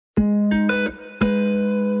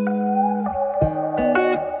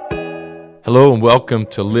Hello and welcome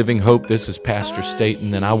to Living Hope. This is Pastor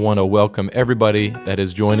Staten, and I want to welcome everybody that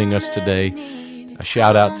is joining us today. A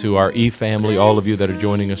shout out to our e-family, all of you that are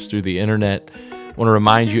joining us through the internet. I want to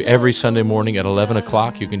remind you every Sunday morning at 11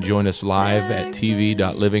 o'clock, you can join us live at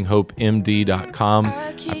tv.livinghopemd.com.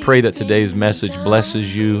 I pray that today's message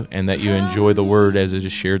blesses you and that you enjoy the word as it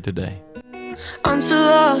is shared today. I'm too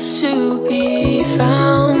lost to be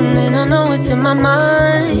found, and I know it's in my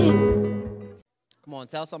mind. Come on,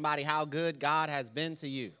 tell somebody how good God has been to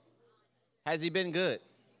you. Has he been good?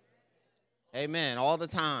 Amen. All the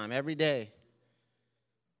time, every day.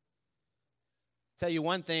 Tell you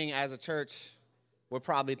one thing, as a church, we're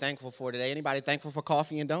probably thankful for today. Anybody thankful for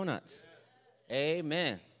coffee and donuts?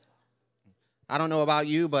 Amen. I don't know about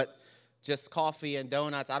you, but just coffee and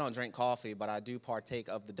donuts. I don't drink coffee, but I do partake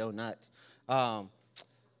of the donuts.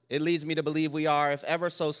 It leads me to believe we are, if ever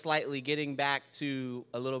so slightly, getting back to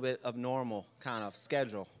a little bit of normal kind of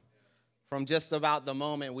schedule. From just about the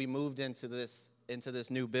moment we moved into this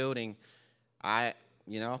new building, I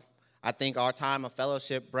think our time of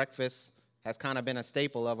fellowship, breakfast, has kind of been a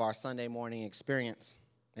staple of our Sunday morning experience.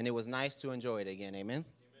 And it was nice to enjoy it again. Amen?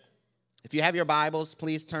 If you have your Bibles,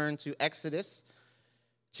 please turn to Exodus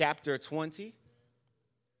chapter 20.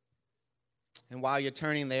 And while you're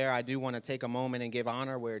turning there, I do want to take a moment and give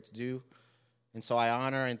honor where it's due. And so I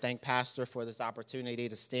honor and thank Pastor for this opportunity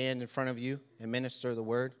to stand in front of you and minister the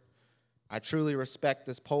word. I truly respect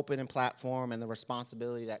this pulpit and platform and the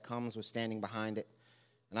responsibility that comes with standing behind it.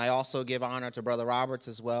 And I also give honor to Brother Roberts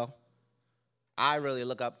as well. I really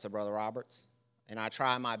look up to Brother Roberts, and I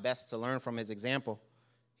try my best to learn from his example.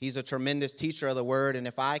 He's a tremendous teacher of the word, and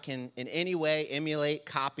if I can in any way emulate,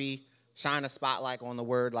 copy, shine a spotlight on the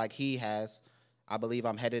word like he has, I believe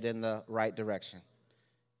I'm headed in the right direction.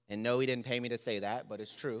 And no, he didn't pay me to say that, but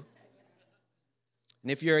it's true.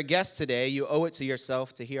 And if you're a guest today, you owe it to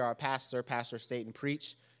yourself to hear our pastor, Pastor Staten,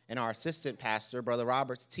 preach, and our assistant pastor, Brother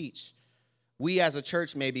Roberts, teach. We as a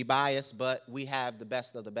church may be biased, but we have the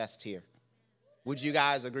best of the best here. Would you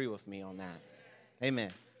guys agree with me on that?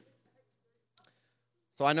 Amen.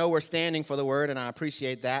 So I know we're standing for the word, and I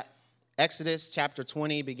appreciate that. Exodus chapter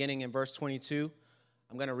 20, beginning in verse 22.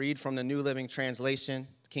 I'm going to read from the New Living Translation.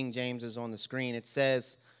 King James is on the screen. It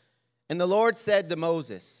says, "And the Lord said to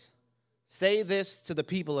Moses, say this to the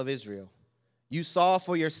people of Israel. You saw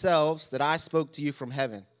for yourselves that I spoke to you from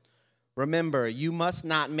heaven. Remember, you must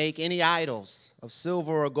not make any idols of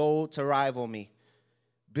silver or gold to rival me.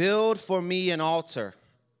 Build for me an altar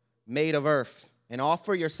made of earth and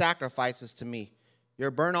offer your sacrifices to me,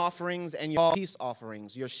 your burnt offerings and your peace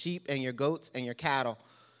offerings, your sheep and your goats and your cattle.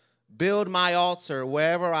 Build my altar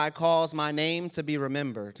wherever I cause my name to be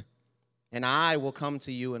remembered, and I will come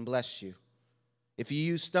to you and bless you. If you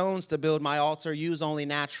use stones to build my altar, use only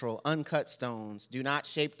natural, uncut stones. Do not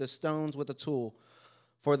shape the stones with a tool,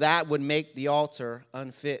 for that would make the altar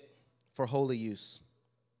unfit for holy use."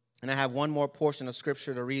 And I have one more portion of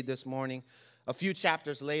scripture to read this morning. A few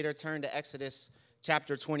chapters later, turn to Exodus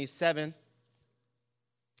chapter 27.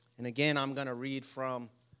 And again, I'm going to read from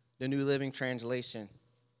the New Living Translation.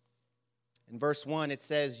 In verse 1, it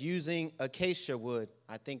says, using acacia wood.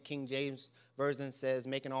 I think King James Version says,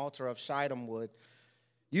 make an altar of shittim wood.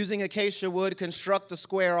 Using acacia wood, construct a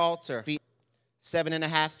square altar,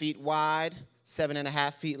 7.5 feet wide,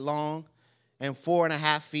 7.5 feet long, and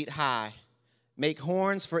 4.5 feet high. Make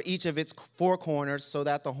horns for each of its four corners so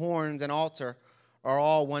that the horns and altar are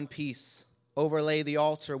all one piece. Overlay the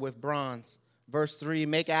altar with bronze. Verse 3,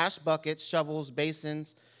 make ash buckets, shovels,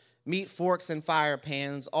 basins, meat forks, and fire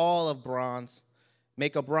pans, all of bronze.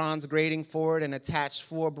 Make a bronze grating for it and attach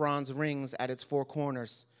 4 bronze rings at its 4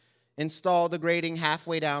 corners. Install the grating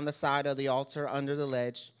halfway down the side of the altar under the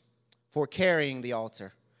ledge for carrying the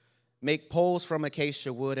altar. Make poles from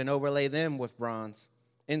acacia wood and overlay them with bronze.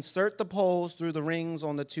 Insert the poles through the rings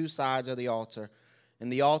on the 2 sides of the altar,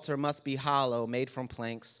 and the altar must be hollow, made from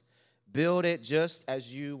planks. Build it just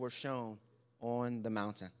as you were shown on the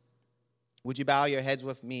mountain. Would you bow your heads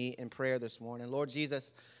with me in prayer this morning? Lord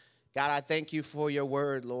Jesus, God, I thank you for your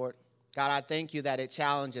word, Lord. God, I thank you that it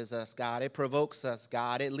challenges us, God. It provokes us,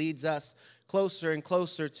 God. It leads us closer and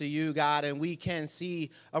closer to you, God, and we can see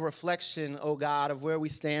a reflection, oh God, of where we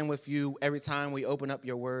stand with you every time we open up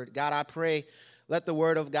your word. God, I pray, let the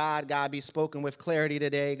word of God, God, be spoken with clarity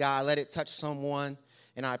today, God. Let it touch someone,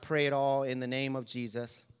 and I pray it all in the name of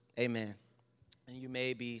Jesus. Amen. And you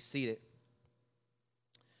may be seated.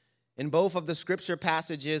 In both of the scripture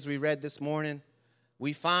passages we read this morning,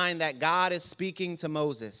 we find that God is speaking to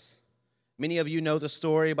Moses. Many of you know the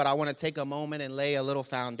story, but I want to take a moment and lay a little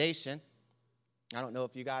foundation. I don't know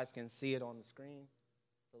if you guys can see it on the screen.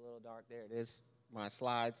 It's a little dark. There it is, my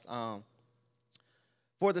slides.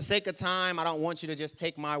 For the sake of time, I don't want you to just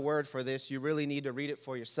take my word for this. You really need to read it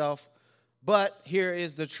for yourself. But here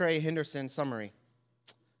is the Trey Henderson summary.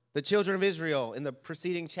 The children of Israel, in the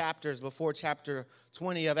preceding chapters before chapter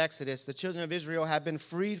 20 of Exodus, the children of Israel have been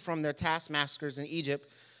freed from their taskmasters in Egypt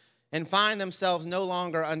and find themselves no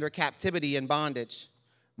longer under captivity and bondage.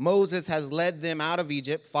 Moses has led them out of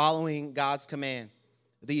Egypt following God's command.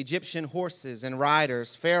 The Egyptian horses and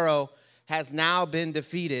riders, Pharaoh has now been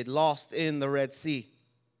defeated, lost in the Red Sea.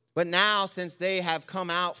 But now, since they have come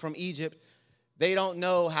out from Egypt, they don't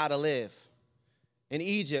know how to live. In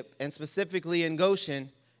Egypt, and specifically in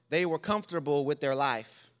Goshen, they were comfortable with their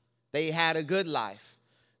life. They had a good life.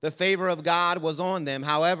 The favor of God was on them.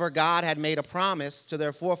 However, God had made a promise to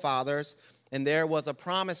their forefathers, and there was a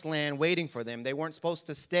promised land waiting for them. They weren't supposed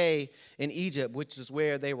to stay in Egypt, which is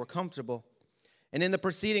where they were comfortable. And in the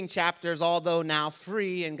preceding chapters, although now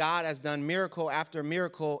free, and God has done miracle after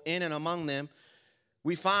miracle in and among them,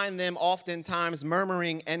 we find them oftentimes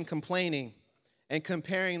murmuring and complaining and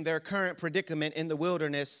comparing their current predicament in the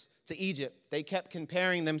wilderness to Egypt. They kept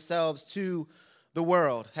comparing themselves to the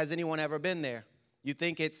world. Has anyone ever been there? You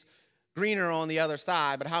think it's greener on the other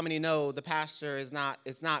side, but how many know the pasture is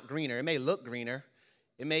not greener? It may look greener.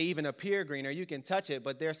 It may even appear greener. You can touch it,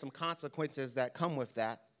 but there's some consequences that come with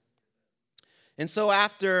that. And so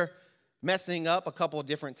after messing up a couple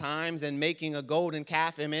different times and making a golden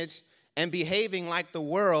calf image and behaving like the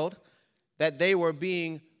world that they were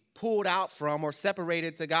being pulled out from or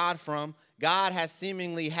separated to God from, God has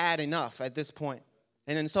seemingly had enough at this point.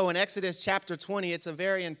 And so in Exodus chapter 20, it's a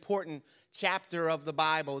very important chapter of the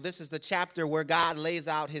Bible. This is the chapter where God lays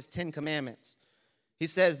out his 10 commandments. He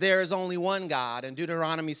says, there is only one God, and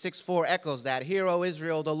Deuteronomy 6:4 echoes that. Hear, O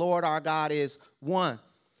Israel, the Lord our God is one.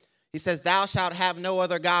 He says, thou shalt have no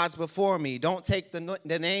other gods before me. Don't take the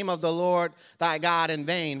name of the Lord thy God in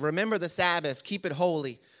vain. Remember the Sabbath, keep it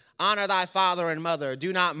holy. Honor thy father and mother.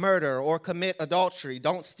 Do not murder or commit adultery.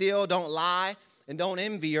 Don't steal, don't lie, and don't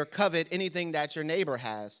envy or covet anything that your neighbor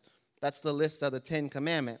has. That's the list of the 10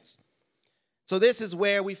 commandments. So this is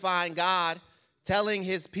where we find God telling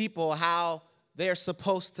his people how they're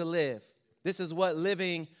supposed to live. This is what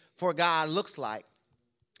living for God looks like.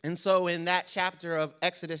 And so in that chapter of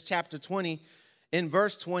Exodus chapter 20, in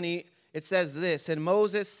verse 20, it says this, and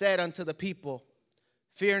Moses said unto the people,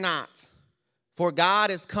 fear not, for God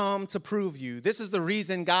is come to prove you. This is the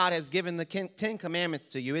reason God has given the 10 commandments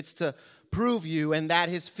to you. It's to prove you, and that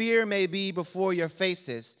his fear may be before your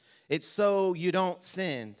faces. It's so you don't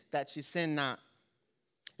sin, that you sin not.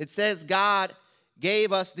 It says God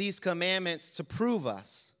gave us these commandments to prove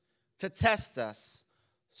us, to test us,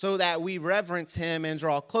 so that we reverence him and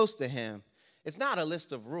draw close to him. It's not a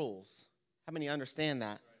list of rules. How many understand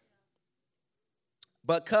that?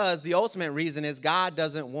 Because the ultimate reason is God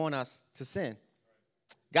doesn't want us to sin.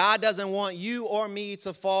 God doesn't want you or me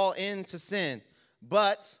to fall into sin.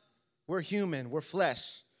 But we're human, we're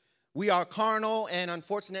flesh. We are carnal, and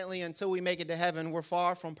unfortunately, until we make it to heaven, we're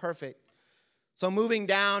far from perfect. So moving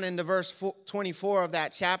down into verse 24 of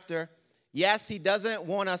that chapter, yes, he doesn't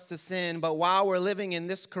want us to sin, but while we're living in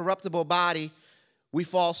this corruptible body, we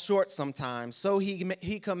fall short sometimes. So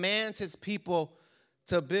he commands his people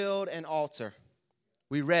to build an altar.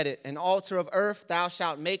 We read it, an altar of earth thou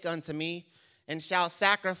shalt make unto me, and shalt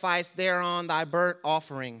sacrifice thereon thy burnt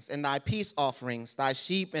offerings and thy peace offerings, thy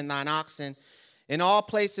sheep and thine oxen. In all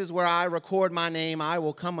places where I record my name, I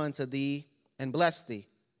will come unto thee and bless thee.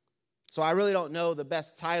 So I really don't know the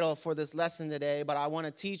best title for this lesson today, but I want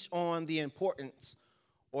to teach on the importance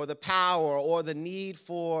or the power or the need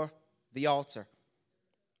for the altar.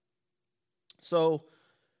 So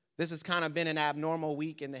this has kind of been an abnormal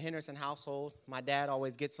week in the Henderson household. My dad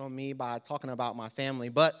always gets on me by talking about my family,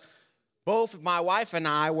 but both my wife and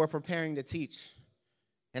I were preparing to teach.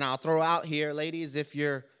 And I'll throw out here, ladies, if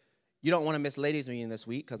you don't want to miss ladies' meeting this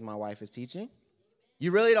week because my wife is teaching.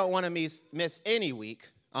 You really don't want to miss any week,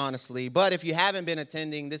 honestly. But if you haven't been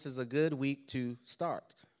attending, this is a good week to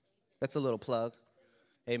start. That's a little plug.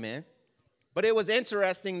 Amen. But it was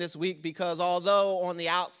interesting this week because although on the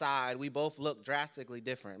outside we both looked drastically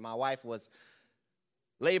different, my wife was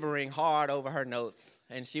laboring hard over her notes,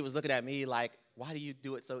 and she was looking at me like, why do you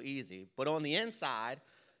do it so easy? But on the inside,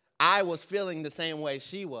 I was feeling the same way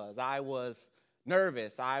she was. I was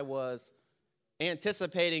nervous. I was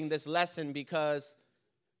anticipating this lesson because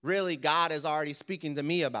really God is already speaking to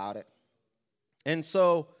me about it. And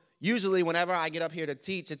so usually whenever I get up here to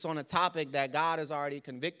teach, it's on a topic that God is already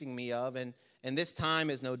convicting me of, and this time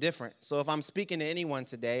is no different. So if I'm speaking to anyone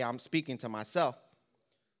today, I'm speaking to myself.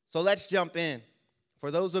 So let's jump in. For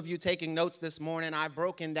those of you taking notes this morning, I've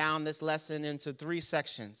broken down this lesson into 3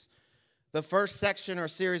 sections. The first section or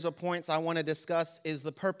series of points I want to discuss is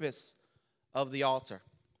the purpose of the altar.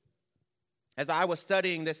 As I was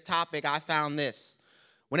studying this topic, I found this.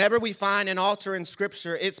 Whenever we find an altar in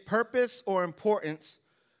Scripture, its purpose or importance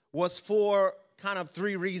was for kind of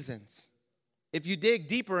three reasons. If you dig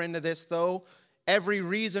deeper into this, though, every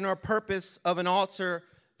reason or purpose of an altar,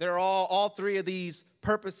 they're all three of these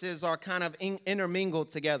purposes are kind of intermingled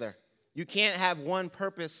together. You can't have one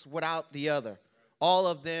purpose without the other. All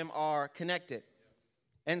of them are connected.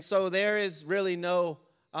 And so there is really no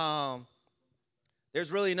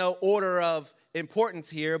order of importance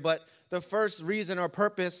here, but the first reason or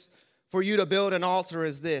purpose for you to build an altar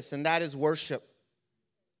is this, and that is worship.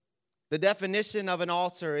 The definition of an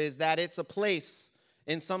altar is that it's a place,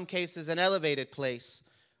 in some cases an elevated place,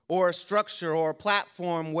 or a structure or a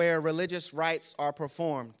platform where religious rites are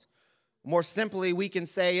performed. More simply, we can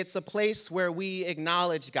say it's a place where we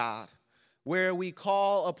acknowledge God, where we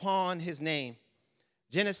call upon his name.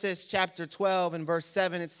 Genesis chapter 12 and verse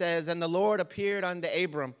 7, it says, "And the Lord appeared unto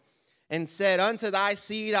Abram and said, Unto thy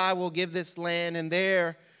seed I will give this land. And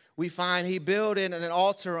there we find he builded an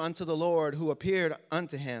altar unto the Lord who appeared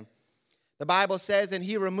unto him. The Bible says, And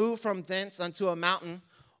he removed from thence unto a mountain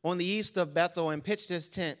on the east of Bethel and pitched his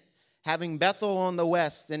tent, having Bethel on the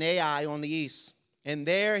west and Ai on the east. And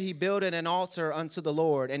there he builded an altar unto the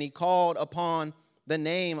Lord, and he called upon the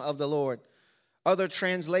name of the Lord." Other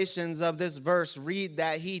translations of this verse read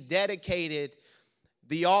that he dedicated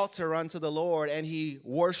the altar unto the Lord and he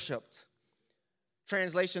worshiped.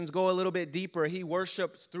 Translations go a little bit deeper. He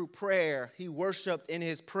worshiped through prayer. He worshiped in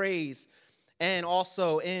his praise and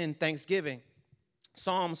also in thanksgiving.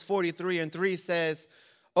 Psalms 43:3 says,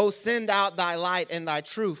 "O send out thy light and thy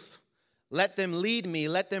truth. Let them lead me.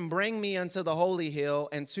 Let them bring me unto the holy hill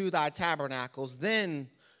and to thy tabernacles. Then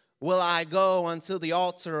will I go unto the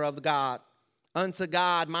altar of God. Unto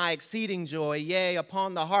God my exceeding joy, yea,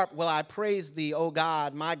 upon the harp will I praise thee, O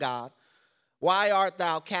God, my God. Why art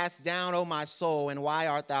thou cast down, O my soul, and why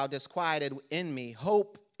art thou disquieted in me?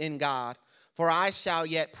 Hope in God, for I shall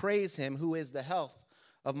yet praise him, who is the health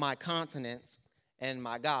of my countenance and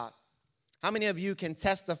my God." How many of you can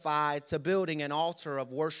testify to building an altar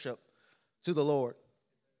of worship to the Lord?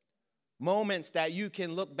 Moments that you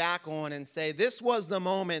can look back on and say, this was the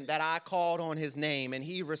moment that I called on his name and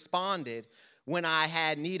he responded when I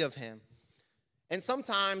had need of him. And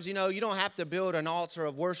sometimes, you don't have to build an altar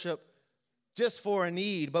of worship just for a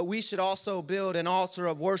need, but we should also build an altar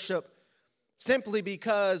of worship simply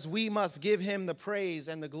because we must give him the praise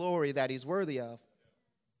and the glory that he's worthy of.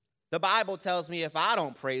 The Bible tells me if I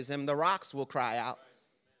don't praise him, the rocks will cry out.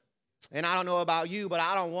 And I don't know about you, but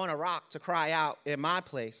I don't want a rock to cry out in my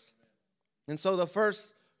place. And so the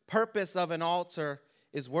first purpose of an altar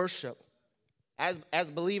is worship. As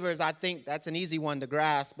believers, I think that's an easy one to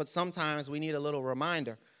grasp, but sometimes we need a little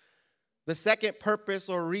reminder. The second purpose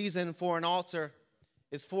or reason for an altar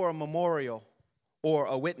is for a memorial or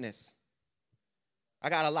a witness. I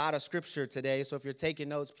got a lot of scripture today, so if you're taking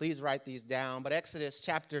notes, please write these down. But Exodus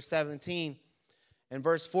chapter 17 and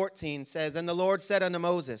verse 14 says, "And the Lord said unto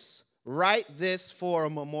Moses, Write this for a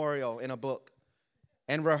memorial in a book,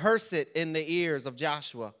 and rehearse it in the ears of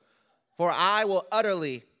Joshua. For I will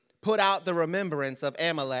utterly put out the remembrance of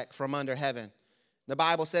Amalek from under heaven." The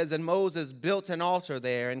Bible says, "And Moses built an altar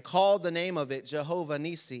there and called the name of it Jehovah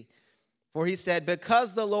Nissi. For he said,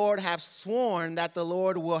 Because the Lord hath sworn that the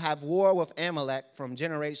Lord will have war with Amalek from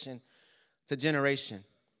generation to generation."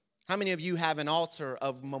 How many of you have an altar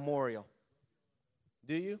of memorial?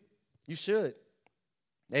 Do you? You should.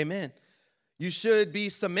 Amen. You should be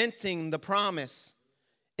cementing the promise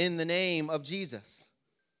in the name of Jesus.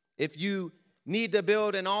 If you need to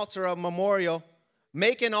build an altar of memorial,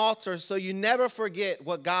 make an altar so you never forget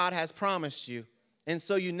what God has promised you, and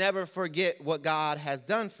so you never forget what God has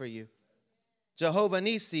done for you. Jehovah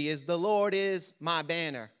Nissi is the Lord is my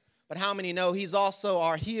banner. But how many know he's also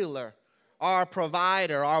our healer, our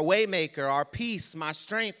provider, our waymaker, our peace, my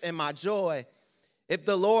strength, and my joy? If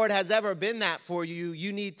the Lord has ever been that for you,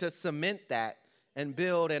 you need to cement that and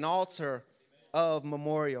build an altar of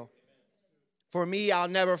memorial. For me, I'll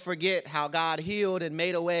never forget how God healed and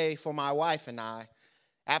made a way for my wife and I.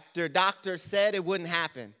 After doctors said it wouldn't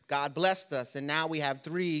happen, God blessed us, and now we have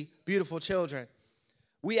 3 beautiful children.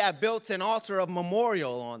 We have built an altar of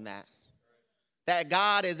memorial on that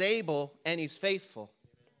God is able and he's faithful.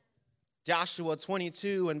 Joshua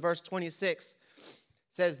 22 and verse 26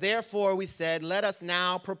 says, "Therefore we said, Let us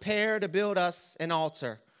now prepare to build us an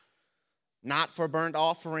altar, not for burnt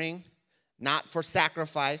offering, not for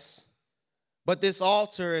sacrifice, but this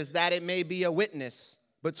altar is that it may be a witness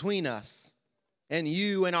between us and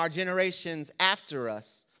you and our generations after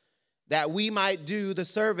us, that we might do the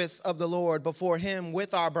service of the Lord before him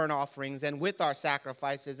with our burnt offerings and with our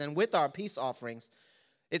sacrifices and with our peace offerings.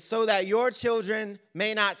 It's so that your children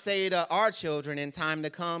may not say to our children in time to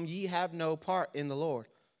come, ye have no part in the Lord.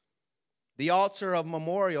 The altar of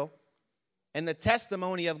memorial and the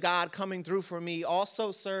testimony of God coming through for me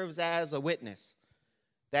also serves as a witness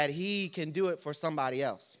that he can do it for somebody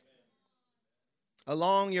else.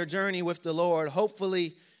 Along your journey with the Lord,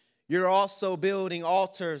 hopefully you're also building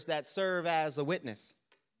altars that serve as a witness.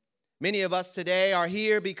 Many of us today are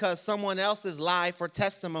here because someone else's life or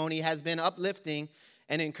testimony has been uplifting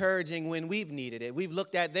and encouraging when we've needed it. We've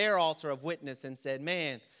looked at their altar of witness and said,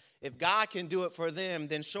 man, if God can do it for them,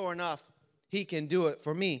 then sure enough, he can do it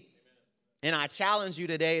for me. And I challenge you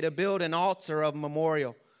today to build an altar of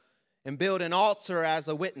memorial and build an altar as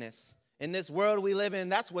a witness. In this world we live in,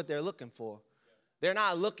 that's what they're looking for. They're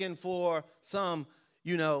not looking for some,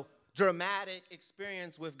 dramatic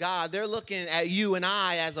experience with God. They're looking at you and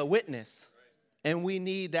I as a witness. And we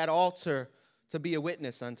need that altar to be a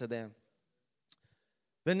witness unto them.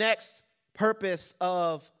 The next purpose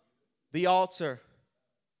of the altar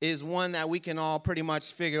is one that we can all pretty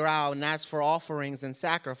much figure out, and that's for offerings and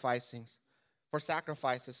sacrifices.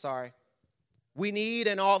 We need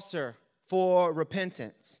an altar for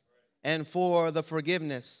repentance and for the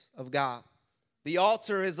forgiveness of God. The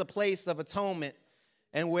altar is a place of atonement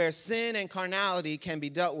and where sin and carnality can be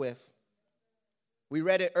dealt with. We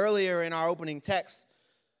read it earlier in our opening text,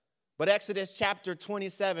 but Exodus chapter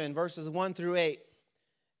 27, verses 1 through 8,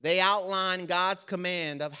 they outline God's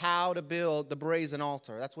command of how to build the brazen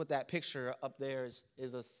altar. That's what that picture up there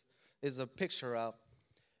is a picture of.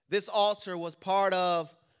 This altar was part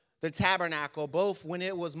of the tabernacle, both when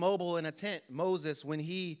it was mobile in a tent, Moses, when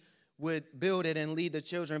he would build it and lead the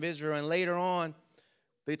children of Israel, and later on,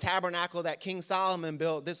 the tabernacle that King Solomon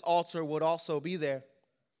built, this altar would also be there.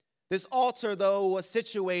 This altar, though, was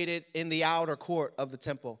situated in the outer court of the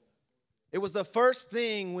temple. It was the first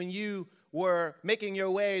thing when you were making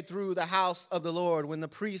your way through the house of the Lord, when the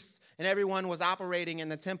priests and everyone was operating in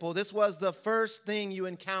the temple. This was the first thing you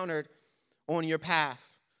encountered on your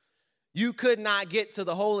path. You could not get to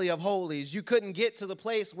the Holy of Holies. You couldn't get to the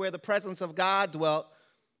place where the presence of God dwelt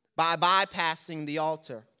by bypassing the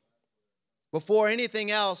altar. Before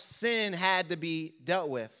anything else, sin had to be dealt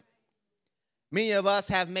with. Many of us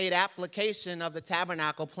have made application of the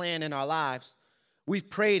tabernacle plan in our lives. We've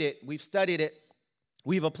prayed it, we've studied it,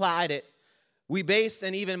 we've applied it. We base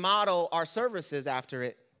and even model our services after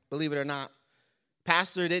it, believe it or not.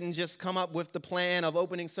 Pastor didn't just come up with the plan of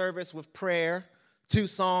opening service with prayer, 2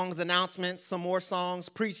 songs, announcements, some more songs,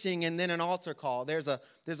 preaching, and then an altar call. There's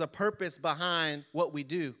a purpose behind what we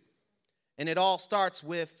do. And it all starts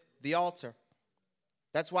with the altar.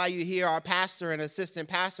 That's why you hear our pastor and assistant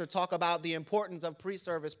pastor talk about the importance of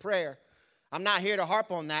pre-service prayer. I'm not here to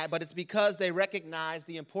harp on that, but it's because they recognize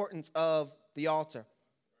the importance of the altar.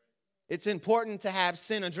 It's important to have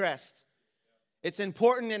sin addressed. It's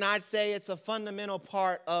important, and I'd say it's a fundamental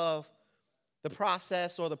part of the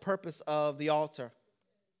process or the purpose of the altar.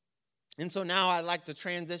 And so now I'd like to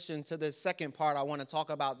transition to the second part I want to talk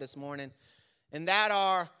about this morning, and that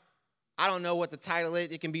are, I don't know what the title is.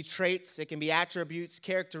 It can be traits, it can be attributes,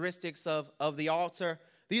 characteristics of the altar.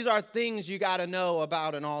 These are things you got to know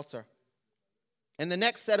about an altar. And the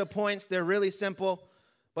next set of points, they're really simple.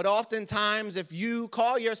 But oftentimes, if you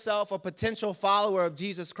call yourself a potential follower of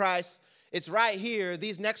Jesus Christ, it's right here.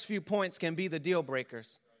 These next few points can be the deal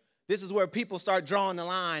breakers. This is where people start drawing the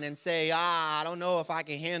line and say, I don't know if I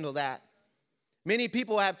can handle that. Many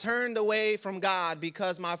people have turned away from God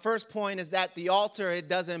because my first point is that the altar, it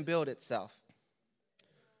doesn't build itself.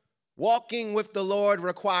 Walking with the Lord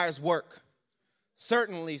requires work.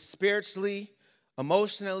 Certainly spiritually,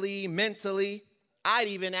 emotionally, mentally. I'd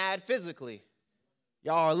even add physically.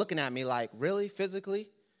 Y'all are looking at me like, really? Physically?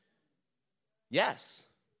 Yes.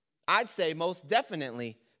 I'd say most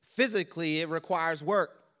definitely. Physically, it requires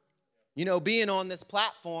work. Being on this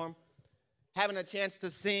platform, having a chance to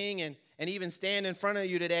sing and even stand in front of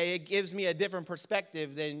you today, it gives me a different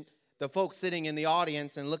perspective than the folks sitting in the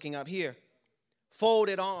audience and looking up here.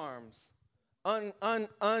 Folded arms,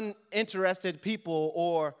 uninterested people,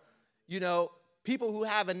 or, people who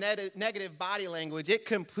have a negative body language, it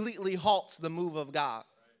completely halts the move of God.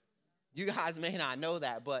 You guys may not know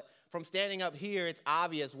that, but from standing up here, it's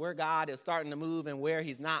obvious where God is starting to move and where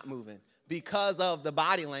he's not moving because of the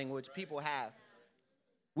body language people have.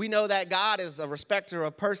 We know that God is a respecter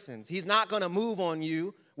of persons. He's not going to move on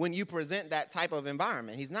you when you present that type of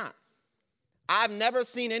environment. He's not. I've never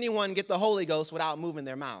seen anyone get the Holy Ghost without moving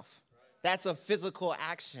their mouth. That's a physical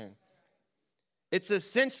action. It's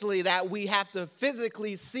essentially that we have to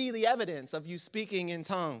physically see the evidence of you speaking in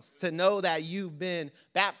tongues to know that you've been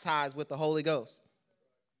baptized with the Holy Ghost.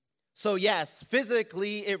 So yes,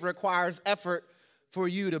 physically it requires effort for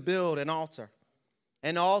you to build an altar.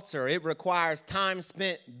 An altar, it requires time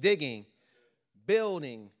spent digging,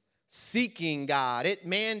 building, seeking God. It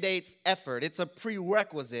mandates effort. It's a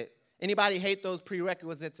prerequisite. Anybody hate those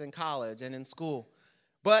prerequisites in college and in school?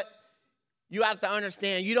 But you have to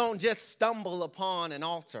understand, you don't just stumble upon an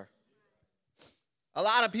altar. A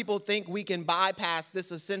lot of people think we can bypass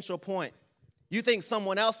this essential point. You think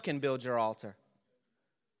someone else can build your altar,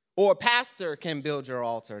 or a pastor can build your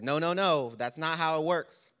altar. No, that's not how it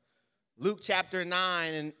works. Luke chapter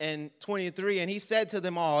 9 and 23, and he said to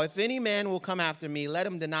them all, if any man will come after me, let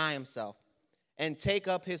him deny himself and take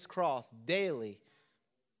up his cross daily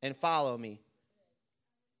and follow me.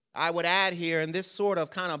 I would add here, and this sort of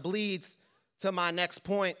kind of bleeds to my next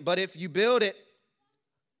point, but if you build it,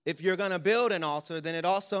 if you're going to build an altar, then it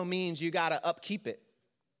also means you got to upkeep it.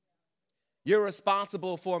 You're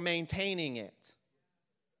responsible for maintaining it.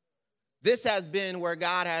 This has been where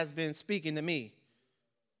God has been speaking to me.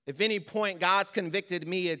 If any point God's convicted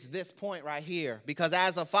me, it's this point right here. Because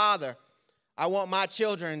as a father, I want my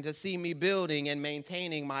children to see me building and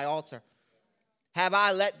maintaining my altar. Have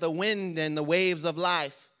I let the wind and the waves of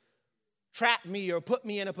life trap me or put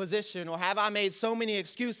me in a position, or have I made so many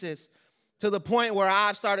excuses to the point where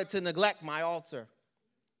I've started to neglect my altar?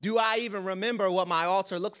 Do I even remember what my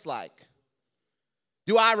altar looks like?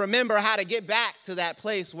 Do I remember how to get back to that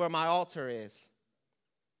place where my altar is?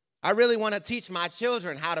 I really want to teach my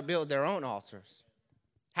children how to build their own altars,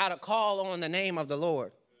 how to call on the name of the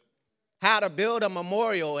Lord, how to build a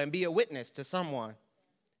memorial and be a witness to someone,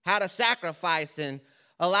 how to sacrifice and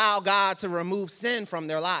allow God to remove sin from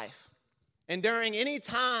their life. And during any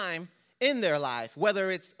time in their life,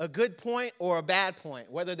 whether it's a good point or a bad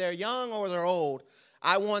point, whether they're young or they're old,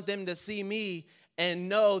 I want them to see me and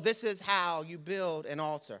know this is how you build an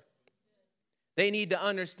altar. They need to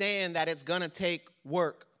understand that it's going to take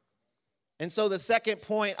work. And so the second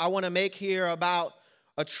point I want to make here about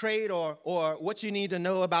a trait or what you need to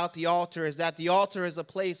know about the altar is that the altar is a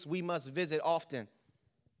place we must visit often.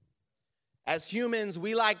 As humans,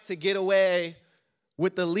 we like to get away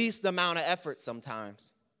with the least amount of effort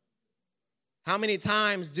sometimes. How many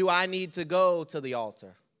times do I need to go to the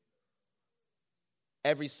altar?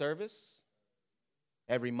 Every service?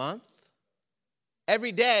 Every month?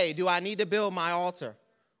 Every day do I need to build my altar?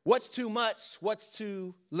 What's too much? What's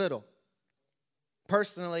too little?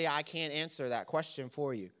 Personally, I can't answer that question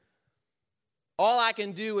for you. All I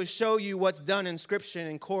can do is show you what's done in Scripture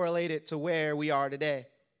and correlate it to where we are today.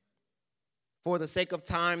 For the sake of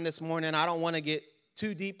time this morning, I don't want to get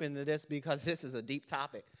too deep into this because this is a deep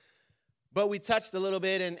topic. But we touched a little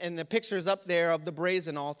bit, and the picture's up there of the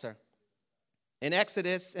brazen altar. In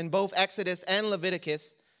both Exodus and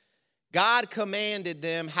Leviticus, God commanded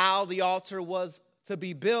them how the altar was to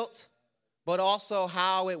be built, but also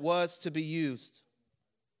how it was to be used.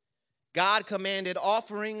 God commanded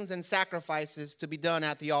offerings and sacrifices to be done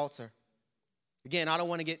at the altar. Again, I don't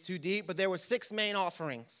want to get too deep, but there were 6 main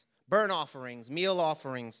offerings: burnt offerings, meal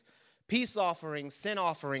offerings, peace offerings, sin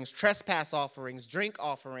offerings, trespass offerings, drink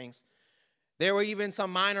offerings. There were even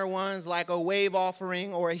some minor ones like a wave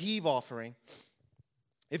offering or a heave offering.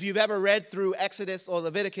 If you've ever read through Exodus or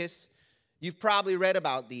Leviticus, you've probably read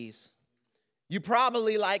about these. You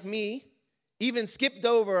probably, like me, even skipped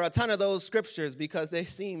over a ton of those scriptures because they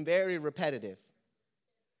seem very repetitive.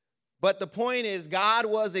 But the point is, God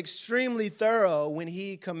was extremely thorough when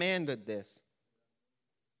he commanded this.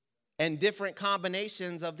 And different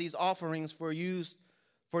combinations of these offerings were used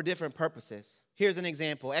for different purposes. Here's an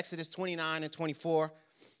example, Exodus 29 and 24.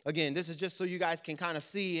 Again, this is just so you guys can kind of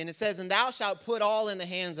see. And it says, "And thou shalt put all in the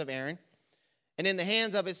hands of Aaron and in the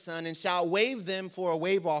hands of his son, and shalt wave them for a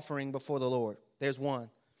wave offering before the Lord." There's one.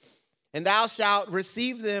 "And thou shalt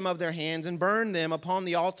receive them of their hands and burn them upon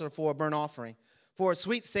the altar for a burnt offering. For a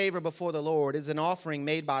sweet savor before the Lord is an offering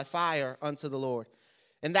made by fire unto the Lord.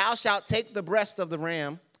 And thou shalt take the breast of the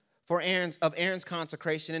ram of Aaron's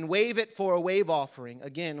consecration and wave it for a wave offering."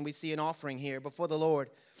 Again, we see an offering here before the Lord.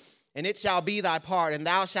 "And it shall be thy part, and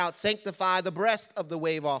thou shalt sanctify the breast of the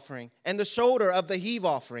wave offering and the shoulder of the heave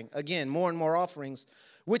offering." Again, more and more offerings,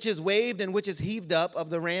 "which is waved and which is heaved up of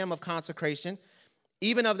the ram of consecration,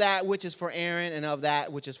 even of that which is for Aaron and of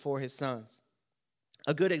that which is for his sons."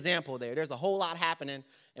 A good example there. There's a whole lot happening,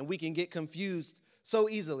 and we can get confused so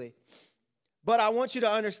easily. But I want you to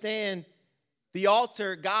understand the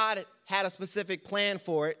altar, God had a specific plan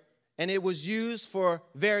for it, and it was used for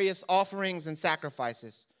various offerings and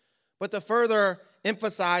sacrifices. But to further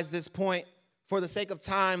emphasize this point for the sake of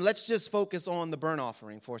time, let's just focus on the burnt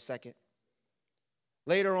offering for a second.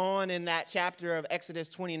 Later on in that chapter of Exodus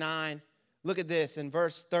 29, look at this in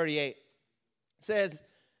verse 38. It says,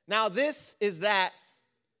 now this is that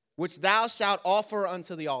which thou shalt offer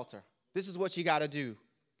unto the altar. This is what you got to do,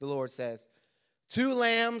 the Lord says. 2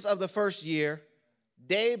 lambs of the first year,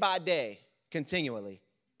 day by day, continually.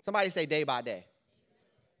 Somebody say day by day.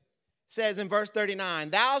 Says in verse 39,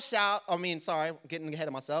 getting ahead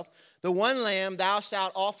of myself. The one lamb thou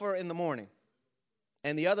shalt offer in the morning,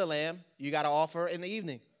 and the other lamb you got to offer in the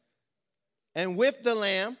evening. And with the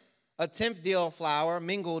lamb, a 10th deal of flour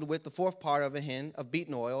mingled with the 4th part of a hin of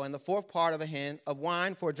beaten oil, and the 4th part of a hin of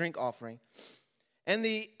wine for a drink offering. And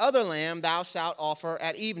the other lamb thou shalt offer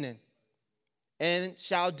at evening, and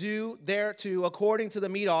shall do thereto according to the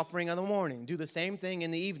meat offering of the morning. Do the same thing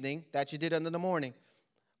in the evening that you did in the morning,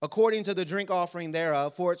 according to the drink offering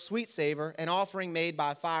thereof, for its sweet savor, an offering made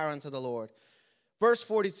by fire unto the Lord. Verse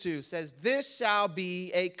 42 says, this shall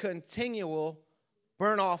be a continual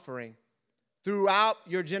burnt offering throughout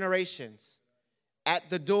your generations at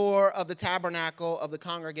the door of the tabernacle of the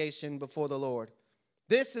congregation before the Lord.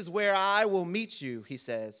 This is where I will meet you, he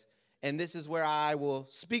says, and this is where I will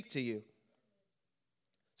speak to you.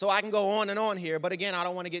 So I can go on and on here, but again, I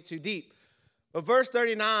don't want to get too deep. But verse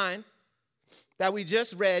 39 that we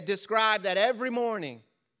just read described that every morning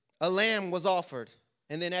a lamb was offered,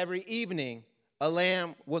 and then every evening a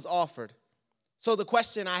lamb was offered. So the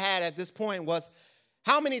question I had at this point was,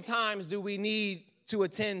 how many times do we need to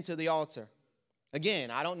attend to the altar?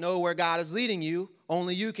 Again, I don't know where God is leading you.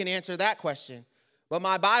 Only you can answer that question. But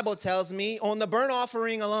my Bible tells me on the burnt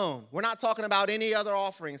offering alone, we're not talking about any other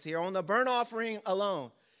offerings here. On the burnt offering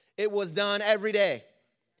alone, it was done every day,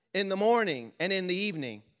 in the morning and in the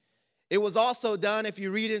evening. It was also done, if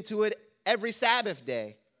you read into it, every Sabbath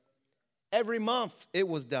day. Every month it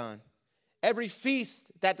was done. Every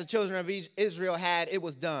feast that the children of Israel had, it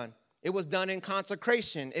was done. It was done in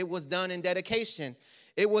consecration. It was done in dedication.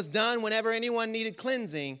 It was done whenever anyone needed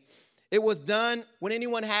cleansing. It was done when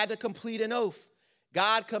anyone had to complete an oath.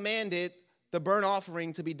 God commanded the burnt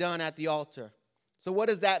offering to be done at the altar. So what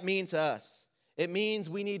does that mean to us? It means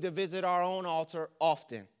we need to visit our own altar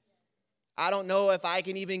often. I don't know if I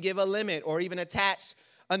can even give a limit or even attach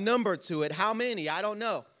a number to it. How many? I don't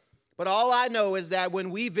know. But all I know is that when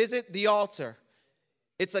we visit the altar,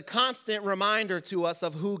 it's a constant reminder to us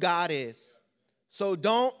of who God is. So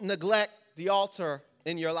don't neglect the altar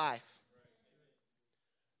in your life.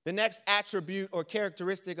 The next attribute or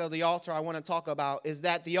characteristic of the altar I want to talk about is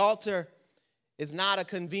that the altar is not a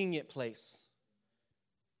convenient place.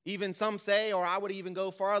 Even some say, or I would even go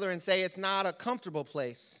farther and say it's not a comfortable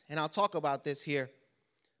place. And I'll talk about this here.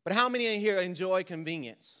 But how many in here enjoy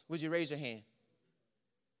convenience? Would you raise your hand?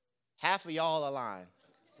 Half of y'all are lying.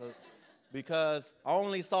 So, because I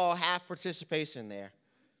only saw half participation there.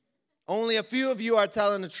 Only a few of you are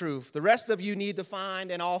telling the truth. The rest of you need to find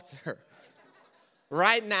an altar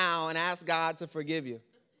right now and ask God to forgive you.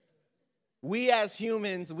 We as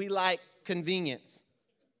humans, we like convenience.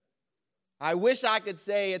 I wish I could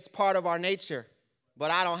say it's part of our nature, but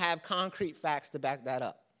I don't have concrete facts to back that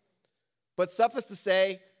up. But suffice to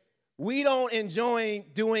say, we don't enjoy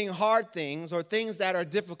doing hard things or things that are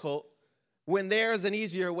difficult when there's an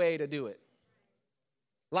easier way to do it.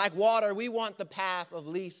 Like water, we want the path of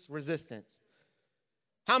least resistance.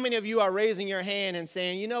 How many of you are raising your hand and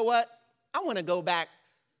saying, you know what? I want to go back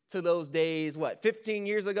to those days, 15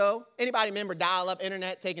 years ago? Anybody remember dial-up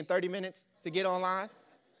internet taking 30 minutes to get online?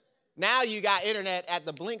 Now you got internet at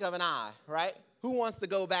the blink of an eye, right? Who wants to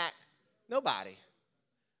go back? Nobody.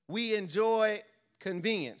 We enjoy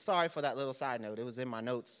convenience. Sorry for that little side note. It was in my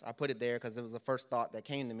notes. I put it there because it was the first thought that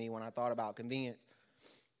came to me when I thought about convenience.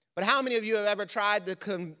 But how many of you have ever tried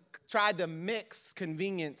to mix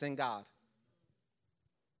convenience and God?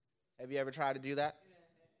 Have you ever tried to do that?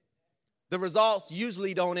 The results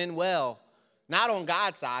usually don't end well, not on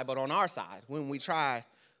God's side, but on our side when we try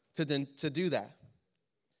to do that.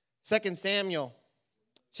 2 Samuel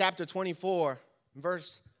chapter 24,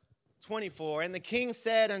 verse 24, and the king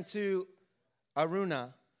said unto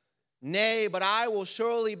Araunah, nay, but I will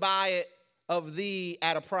surely buy it of thee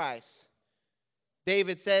at a price.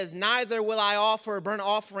 David says, neither will I offer burnt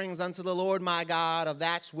offerings unto the Lord my God of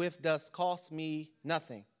that which doth cost me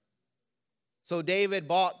nothing. So David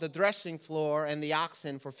bought the threshing floor and the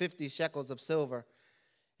oxen for 50 shekels of silver.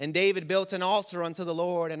 And David built an altar unto the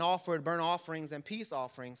Lord and offered burnt offerings and peace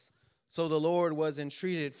offerings. So the Lord was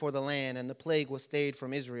entreated for the land, and the plague was stayed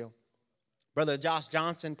from Israel. Brother Josh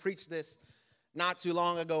Johnson preached this not too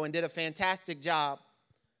long ago and did a fantastic job.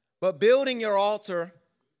 But building your altar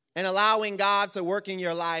And allowing God to work in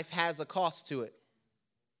your life has a cost to it.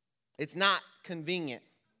 It's not convenient.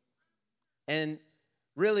 And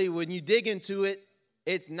really, when you dig into it,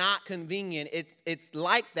 it's not convenient. It's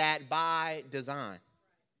like that by design.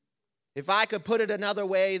 If I could put it another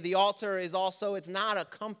way, the altar is also, it's not a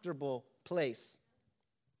comfortable place.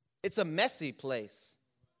 It's a messy place.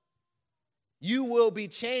 You will be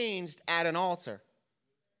changed at an altar.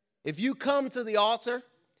 If you come to the altar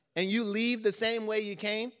and you leave the same way you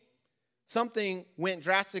came, something went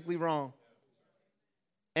drastically wrong.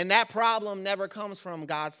 And that problem never comes from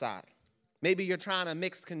God's side. Maybe you're trying to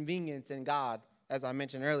mix convenience and God, as I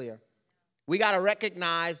mentioned earlier. We got to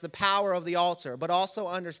recognize the power of the altar, but also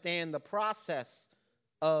understand the process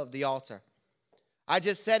of the altar. I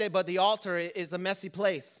just said it, but the altar is a messy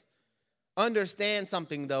place. Understand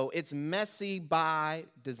something, though. It's messy by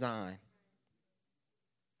design.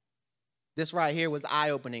 This right here was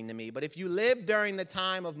eye-opening to me. But if you lived during the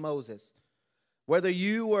time of Moses, whether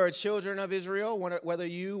you were children of Israel, whether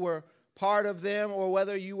you were part of them, or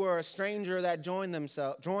whether you were a stranger that joined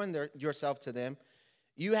yourself to them,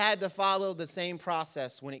 you had to follow the same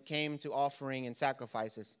process when it came to offering and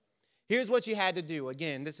sacrifices. Here's what you had to do.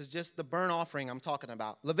 Again, this is just the burnt offering I'm talking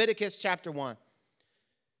about. Leviticus chapter 1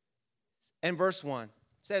 and verse 1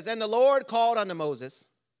 says, "And the Lord called unto Moses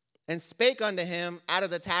and spake unto him out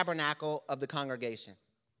of the tabernacle of the congregation,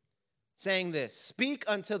 saying this, Speak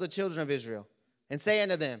unto the children of Israel, and say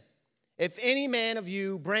unto them, If any man of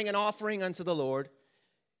you bring an offering unto the Lord,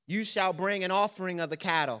 you shall bring an offering of the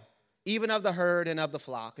cattle, even of the herd and of the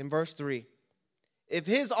flock." In verse 3, "If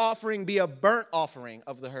his offering be a burnt offering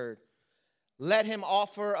of the herd, let him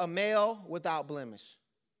offer a male without blemish."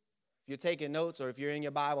 If you're taking notes or if you're in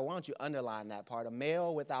your Bible, why don't you underline that part, a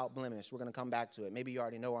male without blemish. We're going to come back to it. Maybe you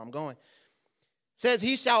already know where I'm going. It says,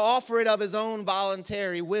 "He shall offer it of his own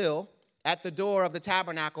voluntary will at the door of the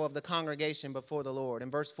tabernacle of the congregation before the Lord."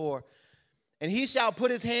 In verse 4, "And he shall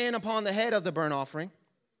put his hand upon the head of the burnt offering,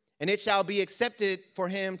 and it shall be accepted for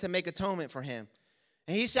him to make atonement for him.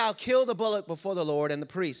 And he shall kill the bullock before the Lord, and the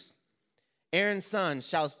priest, Aaron's son,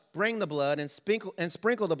 shall bring the blood and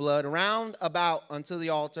sprinkle the blood round about unto the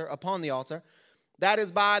altar, upon the altar, that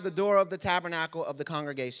is by the door of the tabernacle of the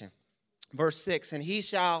congregation." Verse 6, "And he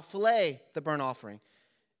shall flay the burnt offering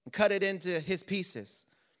and cut it into his pieces.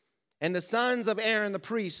 And the sons of Aaron the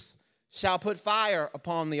priest shall put fire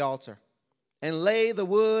upon the altar and lay the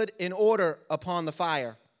wood in order upon the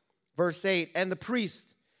fire." Verse 8, "And the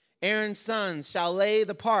priest, Aaron's sons, shall lay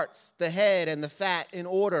the parts, the head and the fat in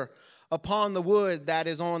order upon the wood that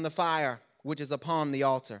is on the fire, which is upon the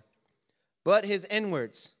altar. But his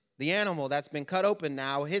inwards," the animal that's been cut open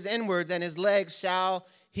now, "his inwards and his legs shall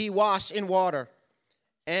he wash in water.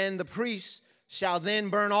 And the priest shall then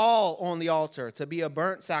burn all on the altar to be a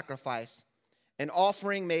burnt sacrifice, an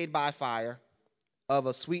offering made by fire of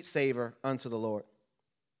a sweet savor unto the Lord."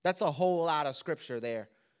 That's a whole lot of scripture there,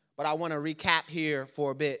 but I want to recap here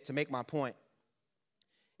for a bit to make my point.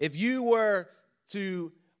 If you were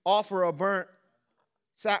to offer a burnt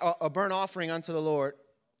offering unto the Lord,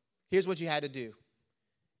 here's what you had to do.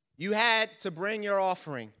 You had to bring your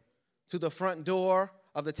offering to the front door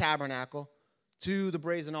of the tabernacle, to the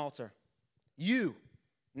brazen altar. You,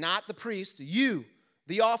 not the priest, you,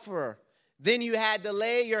 the offerer. Then you had to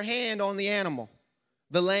lay your hand on the animal,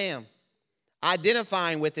 the lamb,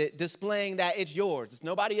 identifying with it, displaying that it's yours. It's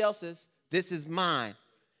nobody else's. This is mine.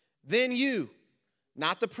 Then you,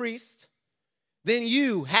 not the priest, then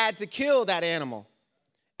you had to kill that animal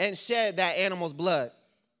and shed that animal's blood,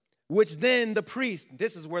 which then the priest,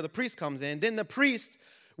 this is where the priest comes in, then the priest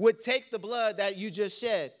would take the blood that you just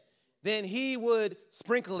shed, then he would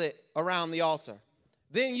sprinkle it around the altar.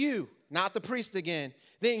 Then you, not the priest again,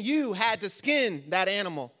 then you had to skin that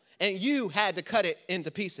animal and you had to cut it into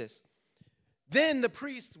pieces. Then the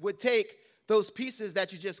priest would take those pieces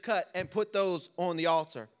that you just cut and put those on the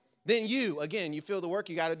altar. Then you, again, you feel the work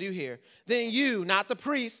you got to do here. Then you, not the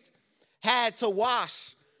priest, had to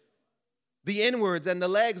wash the inwards and the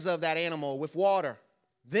legs of that animal with water.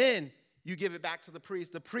 Then you give it back to the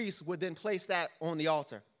priest. The priest would then place that on the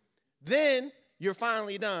altar. Then you're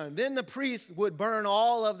finally done. Then the priest would burn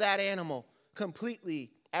all of that animal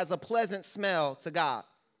completely as a pleasant smell to God.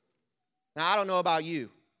 Now, I don't know about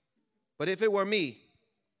you, but if it were me,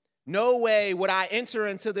 no way would I enter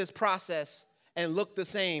into this process and look the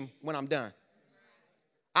same when I'm done.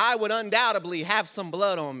 I would undoubtedly have some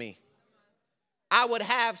blood on me. I would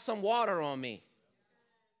have some water on me.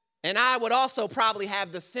 And I would also probably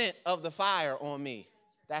have the scent of the fire on me.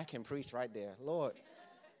 That can preach right there, Lord.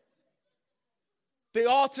 The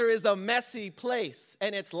altar is a messy place,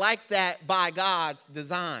 and it's like that by God's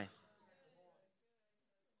design.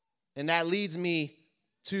 And that leads me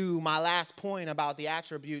to my last point about the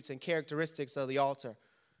attributes and characteristics of the altar.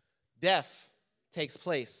 Death takes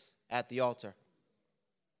place at the altar.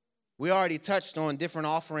 We already touched on different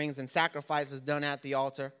offerings and sacrifices done at the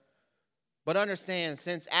altar. But understand,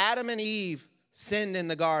 since Adam and Eve sinned in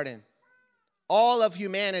the garden, all of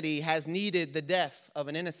humanity has needed the death of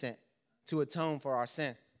an innocent to atone for our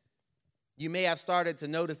sin. You may have started to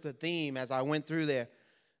notice the theme as I went through there.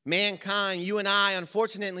 Mankind, you and I,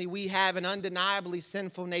 unfortunately, we have an undeniably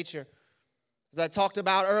sinful nature. As I talked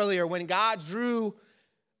about earlier, when God drew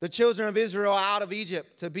the children of Israel out of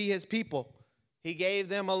Egypt to be his people, he gave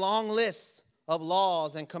them a long list of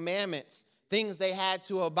laws and commandments, things they had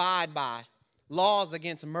to abide by. Laws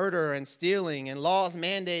against murder and stealing, and laws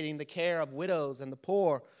mandating the care of widows and the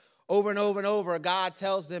poor. Over and over and over, God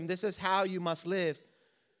tells them, this is how you must live.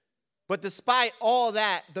 But despite all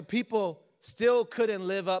that, the people still couldn't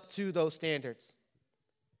live up to those standards.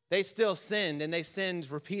 They still sinned, and they sinned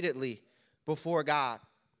repeatedly before God,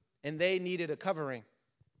 and they needed a covering.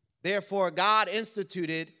 Therefore, God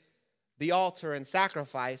instituted the altar and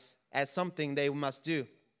sacrifice as something they must do.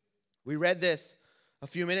 We read this a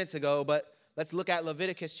few minutes ago, but let's look at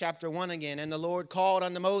Leviticus chapter 1 again. And the Lord called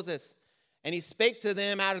unto Moses, and he spake to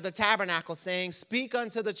them out of the tabernacle, saying, Speak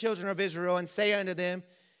unto the children of Israel, and say unto them,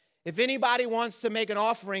 if anybody wants to make an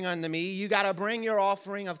offering unto me, you got to bring your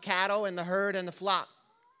offering of cattle and the herd and the flock.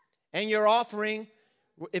 And your offering,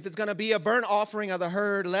 if it's going to be a burnt offering of the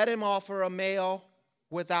herd, let him offer a male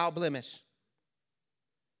without blemish.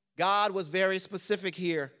 God was very specific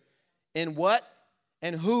here in what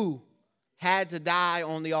and who had to die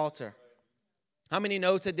on the altar. How many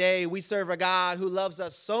know today we serve a God who loves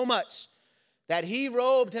us so much that he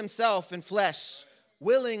robed himself in flesh,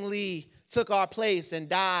 willingly took our place and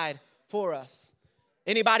died for us?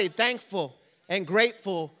 Anybody thankful and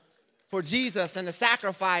grateful for Jesus and the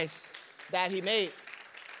sacrifice that he made?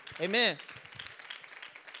 Amen.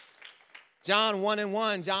 John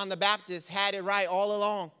 1:1, John the Baptist had it right all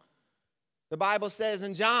along. The Bible says,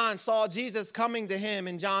 and John saw Jesus coming to him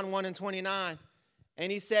in John 1:29.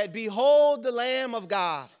 And he said, Behold the Lamb of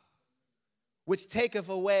God, which taketh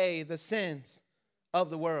away the sins of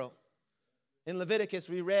the world. In Leviticus,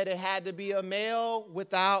 we read it had to be a male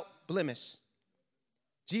without blemish.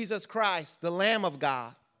 Jesus Christ, the Lamb of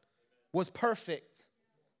God, was perfect,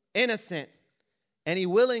 innocent, and he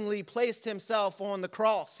willingly placed himself on the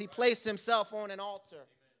cross. He placed himself on an altar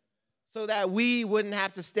so that we wouldn't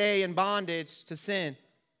have to stay in bondage to sin,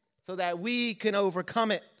 so that we can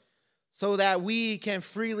overcome it, so that we can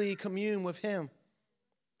freely commune with him.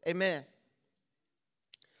 Amen.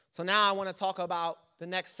 So now I want to talk about the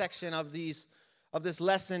next section of this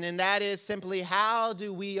lesson, and that is simply how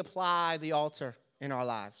do we apply the altar in our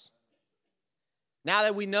lives? Now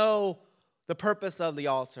that we know the purpose of the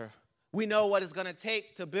altar, we know what it's going to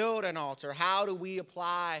take to build an altar, how do we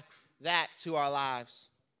apply that to our lives?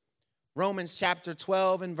 Romans chapter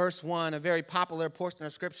 12 and verse 1, a very popular portion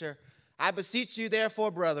of scripture. I beseech you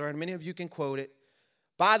therefore, brethren, many of you can quote it,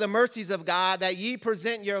 by the mercies of God, that ye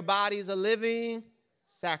present your bodies a living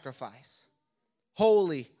sacrifice,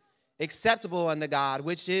 holy, acceptable unto God,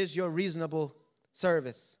 which is your reasonable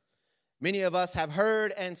service. Many of us have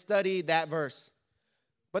heard and studied that verse.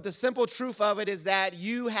 But the simple truth of it is that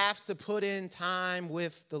you have to put in time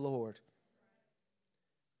with the Lord.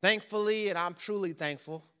 Thankfully, and I'm truly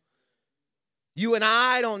thankful, you and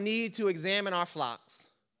I don't need to examine our flocks.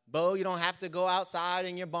 Bo, you don't have to go outside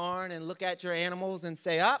in your barn and look at your animals and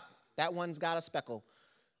say, that one's got a speckle.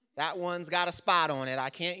 That one's got a spot on it. I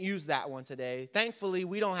can't use that one today. Thankfully,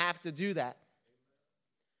 we don't have to do that.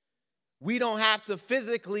 We don't have to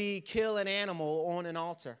physically kill an animal on an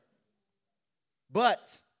altar.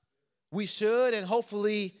 But we should, and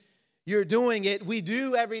hopefully you're doing it. We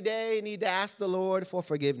do every day need to ask the Lord for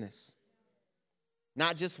forgiveness.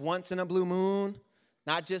 Not just once in a blue moon,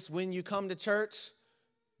 not just when you come to church,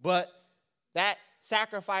 but that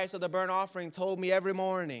sacrifice of the burnt offering told me every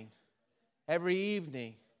morning, every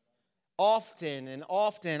evening, often and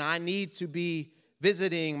often I need to be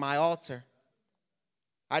visiting my altar.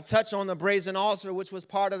 I touch on the brazen altar, which was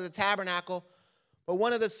part of the tabernacle. But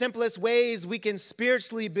one of the simplest ways we can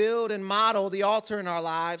spiritually build and model the altar in our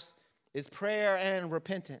lives is prayer and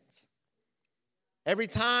repentance. Every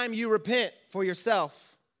time you repent for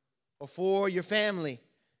yourself or for your family,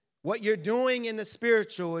 what you're doing in the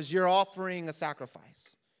spiritual is you're offering a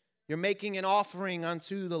sacrifice. You're making an offering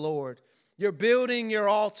unto the Lord. You're building your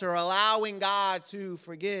altar, allowing God to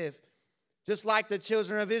forgive. Just like the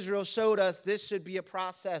children of Israel showed us, this should be a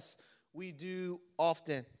process we do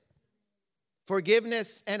often.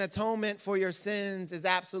 Forgiveness and atonement for your sins is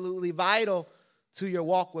absolutely vital to your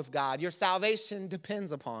walk with God. Your salvation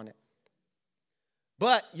depends upon it.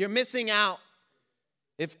 But you're missing out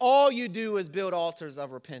if all you do is build altars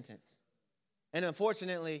of repentance. And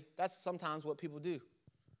unfortunately, that's sometimes what people do.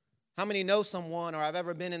 How many know someone or have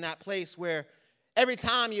ever been in that place where every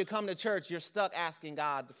time you come to church, you're stuck asking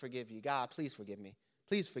God to forgive you? God, please forgive me.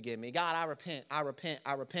 Please forgive me. God, I repent, I repent,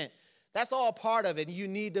 I repent. That's all part of it. You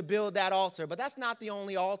need to build that altar, but that's not the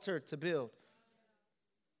only altar to build.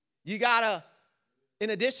 You gotta, in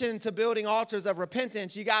addition to building altars of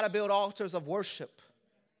repentance, you gotta build altars of worship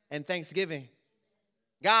and thanksgiving.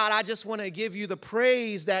 God, I just want to give you the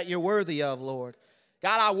praise that you're worthy of, Lord.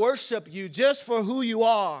 God, I worship you just for who you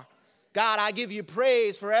are. God, I give you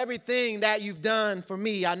praise for everything that you've done for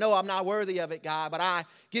me. I know I'm not worthy of it, God, but I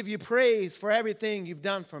give you praise for everything you've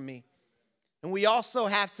done for me. And we also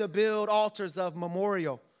have to build altars of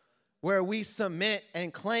memorial where we submit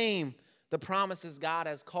and claim the promises God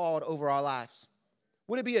has called over our lives.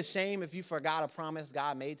 Would it be a shame if you forgot a promise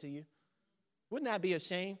God made to you? Wouldn't that be a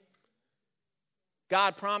shame?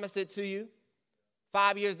 God promised it to you.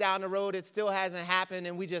 5 years down the road, it still hasn't happened,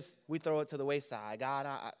 and we throw it to the wayside. God,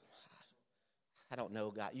 I don't know,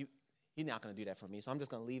 God. You're not going to do that for me, so I'm just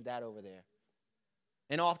going to leave that over there.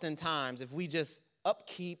 And oftentimes, if we just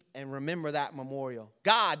upkeep and remember that memorial,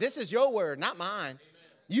 God, this is your word, not mine. Amen.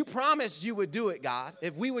 You promised you would do it, God.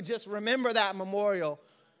 If we would just remember that memorial,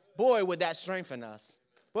 boy, would that strengthen us.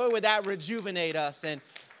 Boy, would that rejuvenate us and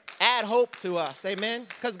add hope to us. Amen?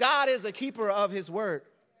 Because God is the keeper of his word.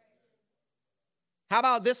 How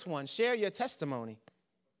about this one? Share your testimony.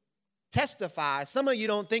 Testify. Some of you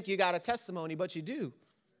don't think you got a testimony, but you do.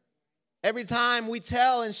 Every time we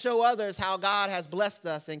tell and show others how God has blessed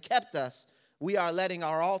us and kept us, we are letting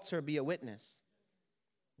our altar be a witness.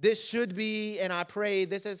 This should be, and I pray,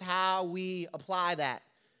 this is how we apply that.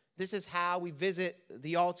 This is how we visit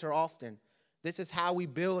the altar often. This is how we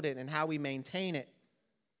build it and how we maintain it.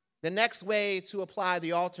 The next way to apply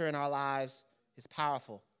the altar in our lives is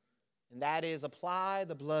powerful, and that is apply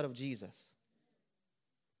the blood of Jesus.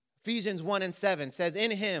 Ephesians 1:7 says,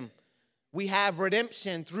 in him we have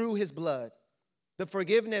redemption through his blood, the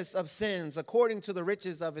forgiveness of sins according to the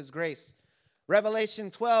riches of his grace.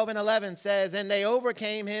 Revelation 12:11 says, and they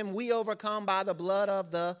overcame him, we overcome by the blood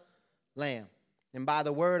of the Lamb and by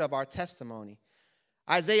the word of our testimony.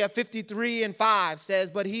 Isaiah 53:5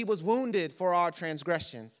 says, but he was wounded for our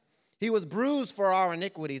transgressions. He was bruised for our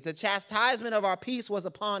iniquities. The chastisement of our peace was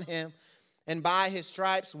upon him, and by his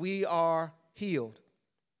stripes we are healed.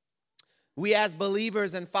 We as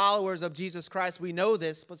believers and followers of Jesus Christ, we know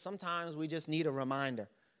this, but sometimes we just need a reminder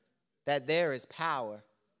that there is power,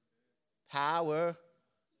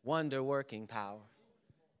 wonder-working power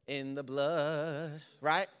in the blood,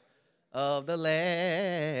 right, of the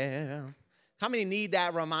Lamb. How many need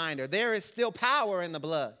that reminder? There is still power in the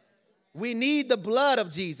blood. We need the blood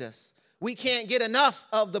of Jesus. We can't get enough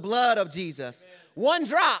of the blood of Jesus. One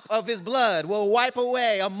drop of his blood will wipe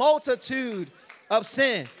away a multitude of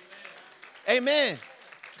sin. Amen.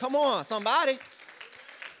 Come on, somebody.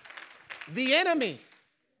 The enemy.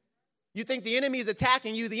 You think the enemy is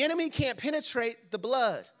attacking you. The enemy can't penetrate the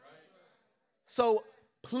blood. So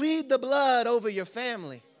plead the blood over your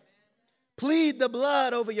family. Plead the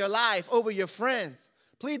blood over your life, over your friends.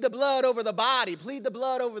 Plead the blood over the body. Plead the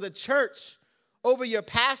blood over the church, over your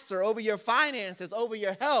pastor, over your finances, over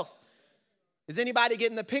your health. Is anybody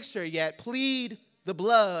getting the picture yet? Plead the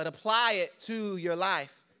blood. Apply it to your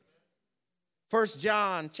life. 1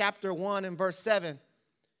 John chapter 1 and verse 7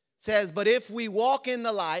 says, but if we walk in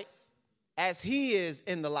the light as he is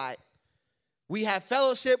in the light, we have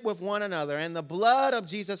fellowship with one another, and the blood of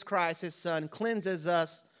Jesus Christ, his son, cleanses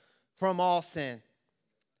us from all sin.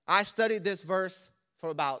 I studied this verse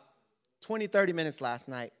for about 20, 30 minutes last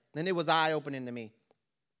night, and it was eye-opening to me.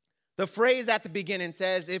 The phrase at the beginning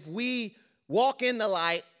says, if we walk in the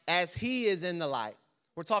light as he is in the light.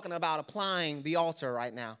 We're talking about applying the altar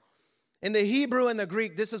right now. In the Hebrew and the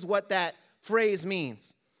Greek, this is what that phrase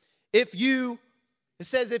means. It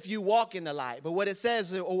says if you walk in the light, but what it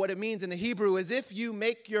says or what it means in the Hebrew is if you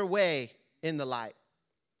make your way in the light.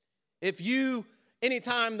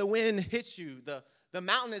 Anytime the wind hits you, the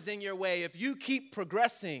mountain is in your way, if you keep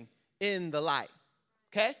progressing in the light,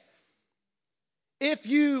 okay? If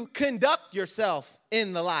you conduct yourself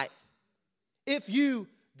in the light, if you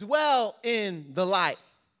dwell in the light.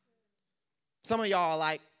 Some of y'all are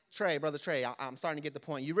like, Brother Trey, I'm starting to get the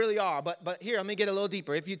point. You really are, but here, let me get a little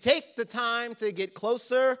deeper. If you take the time to get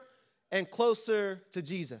closer and closer to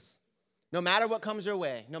Jesus, no matter what comes your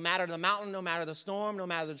way, no matter the mountain, no matter the storm, no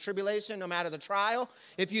matter the tribulation, no matter the trial,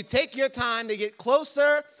 if you take your time to get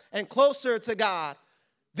closer and closer to God,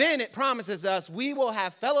 then it promises us we will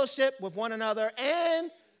have fellowship with one another, and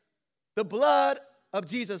the blood of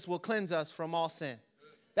Jesus will cleanse us from all sin.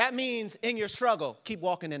 That means in your struggle, keep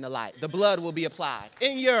walking in the light. The blood will be applied.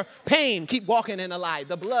 In your pain, keep walking in the light.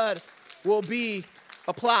 The blood will be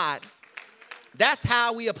applied. That's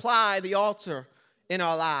how we apply the altar in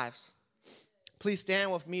our lives. Please stand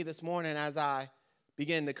with me this morning as I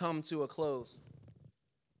begin to come to a close.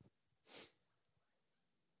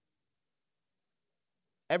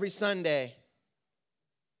 Every Sunday,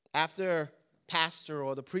 after pastor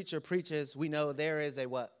or the preacher preaches, we know there is a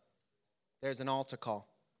what? There's an altar call.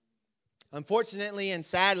 Unfortunately and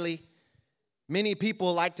sadly, many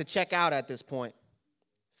people like to check out at this point,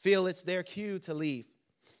 feel it's their cue to leave.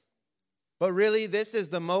 But really, this is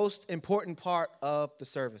the most important part of the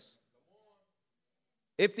service.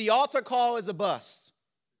 If the altar call is a bust,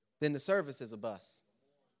 then the service is a bust.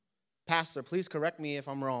 Pastor, please correct me if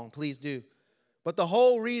I'm wrong. Please do. But the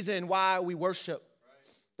whole reason why we worship,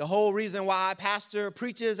 the whole reason why pastor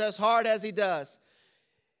preaches as hard as he does,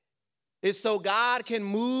 is so God can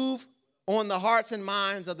move on the hearts and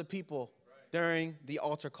minds of the people during the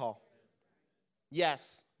altar call.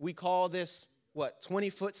 Yes, we call this,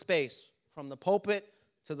 20-foot space from the pulpit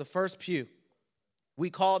to the first pew. We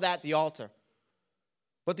call that the altar.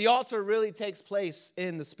 But the altar really takes place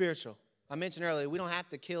in the spiritual. I mentioned earlier, we don't have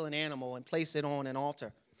to kill an animal and place it on an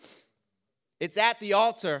altar. It's at the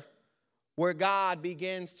altar where God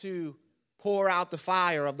begins to pour out the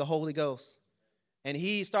fire of the Holy Ghost. And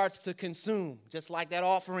he starts to consume, just like that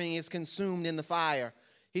offering is consumed in the fire.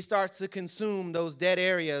 He starts to consume those dead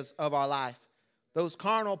areas of our life, those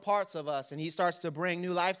carnal parts of us, and he starts to bring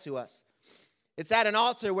new life to us. It's at an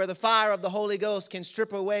altar where the fire of the Holy Ghost can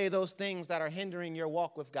strip away those things that are hindering your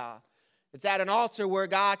walk with God. It's at an altar where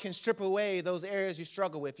God can strip away those areas you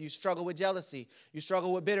struggle with. You struggle with jealousy. You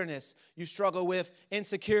struggle with bitterness. You struggle with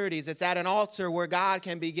insecurities. It's at an altar where God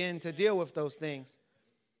can begin to deal with those things.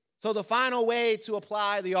 So the final way to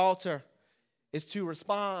apply the altar is to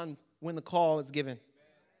respond when the call is given.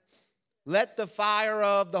 Let the fire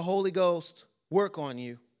of the Holy Ghost work on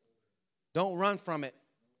you. Don't run from it.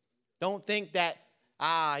 Don't think that,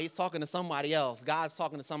 he's talking to somebody else. God's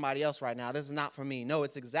talking to somebody else right now. This is not for me. No,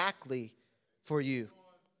 it's exactly for you.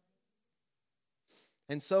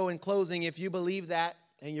 And so in closing, if you believe that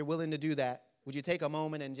and you're willing to do that, would you take a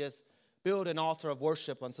moment and just build an altar of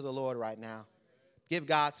worship unto the Lord right now? Give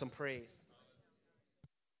God some praise.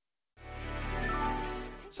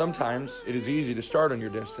 Sometimes it is easy to start on your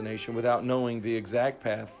destination without knowing the exact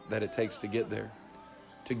path that it takes to get there.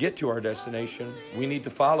 To get to our destination, we need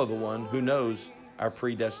to follow the one who knows our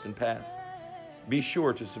predestined path. Be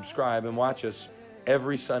sure to subscribe and watch us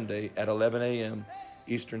every Sunday at 11 a.m.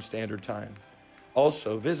 Eastern Standard Time.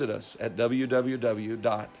 Also, visit us at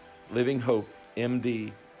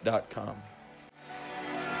www.livinghopemd.com.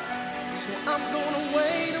 So I'm gonna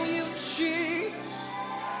wait on you, Jesus.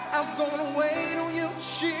 I'm gonna wait.